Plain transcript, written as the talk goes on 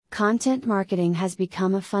Content marketing has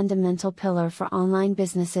become a fundamental pillar for online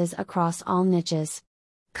businesses across all niches.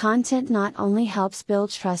 Content not only helps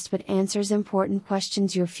build trust but answers important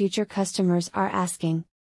questions your future customers are asking.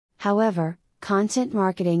 However, content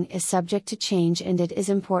marketing is subject to change and it is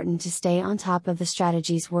important to stay on top of the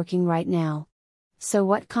strategies working right now. So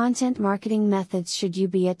what content marketing methods should you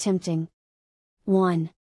be attempting?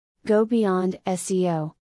 1. Go beyond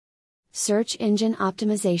SEO. Search engine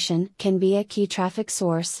optimization can be a key traffic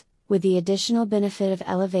source, with the additional benefit of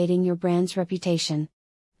elevating your brand's reputation.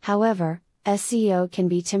 However, SEO can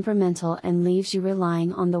be temperamental and leaves you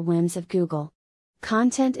relying on the whims of Google.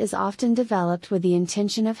 Content is often developed with the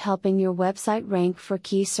intention of helping your website rank for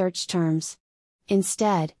key search terms.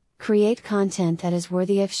 Instead, create content that is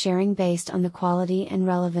worthy of sharing based on the quality and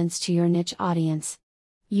relevance to your niche audience.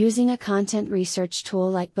 Using a content research tool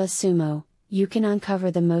like BuzzSumo, you can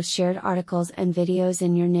uncover the most shared articles and videos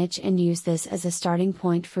in your niche and use this as a starting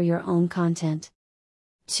point for your own content.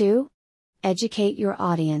 2. Educate your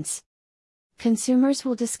audience. Consumers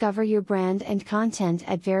will discover your brand and content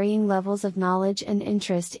at varying levels of knowledge and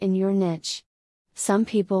interest in your niche. Some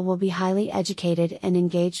people will be highly educated and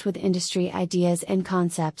engaged with industry ideas and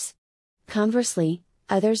concepts. Conversely,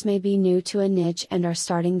 others may be new to a niche and are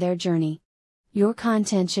starting their journey. Your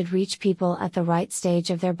content should reach people at the right stage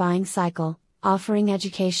of their buying cycle, offering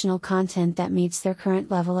educational content that meets their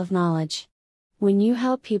current level of knowledge. When you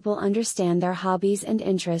help people understand their hobbies and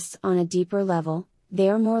interests on a deeper level, they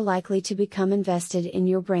are more likely to become invested in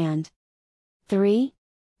your brand. 3.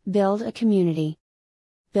 Build a community.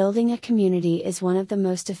 Building a community is one of the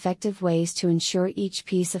most effective ways to ensure each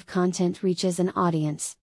piece of content reaches an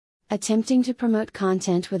audience. Attempting to promote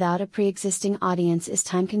content without a pre-existing audience is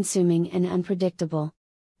time-consuming and unpredictable.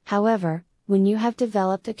 However, when you have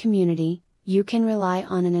developed a community, you can rely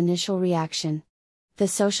on an initial reaction. The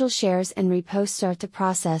social shares and reposts start the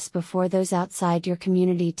process before those outside your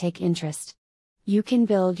community take interest. You can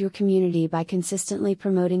build your community by consistently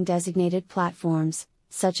promoting designated platforms,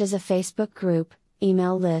 such as a Facebook group,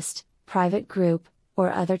 email list, private group,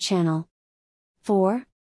 or other channel. 4.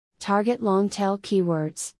 Target long-tail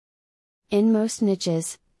keywords. In most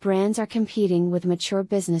niches, brands are competing with mature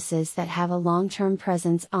businesses that have a long-term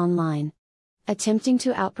presence online. Attempting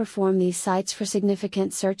to outperform these sites for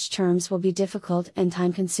significant search terms will be difficult and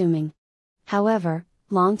time-consuming. However,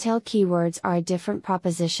 long-tail keywords are a different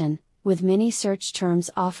proposition, with many search terms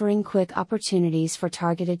offering quick opportunities for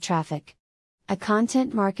targeted traffic. A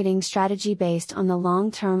content marketing strategy based on the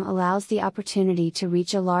long term allows the opportunity to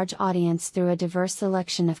reach a large audience through a diverse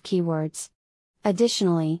selection of keywords.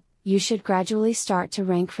 Additionally, you should gradually start to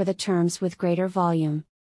rank for the terms with greater volume.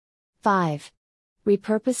 5.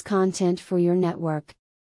 Repurpose content for your network.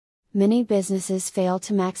 Many businesses fail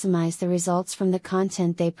to maximize the results from the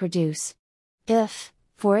content they produce. If,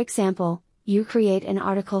 for example, you create an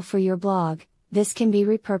article for your blog, this can be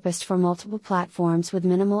repurposed for multiple platforms with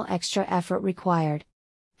minimal extra effort required.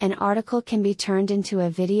 An article can be turned into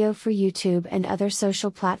a video for YouTube and other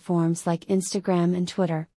social platforms like Instagram and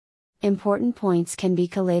Twitter. Important points can be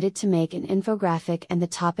collated to make an infographic and the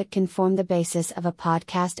topic can form the basis of a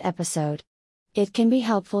podcast episode. It can be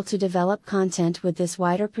helpful to develop content with this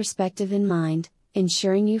wider perspective in mind,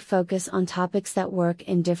 ensuring you focus on topics that work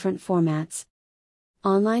in different formats.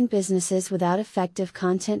 Online businesses without effective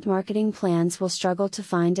content marketing plans will struggle to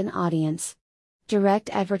find an audience. Direct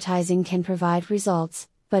advertising can provide results,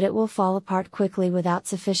 but it will fall apart quickly without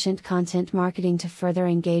sufficient content marketing to further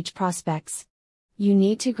engage prospects. You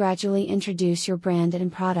need to gradually introduce your brand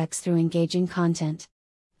and products through engaging content.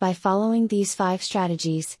 By following these 5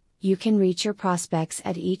 strategies, you can reach your prospects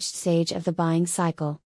at each stage of the buying cycle.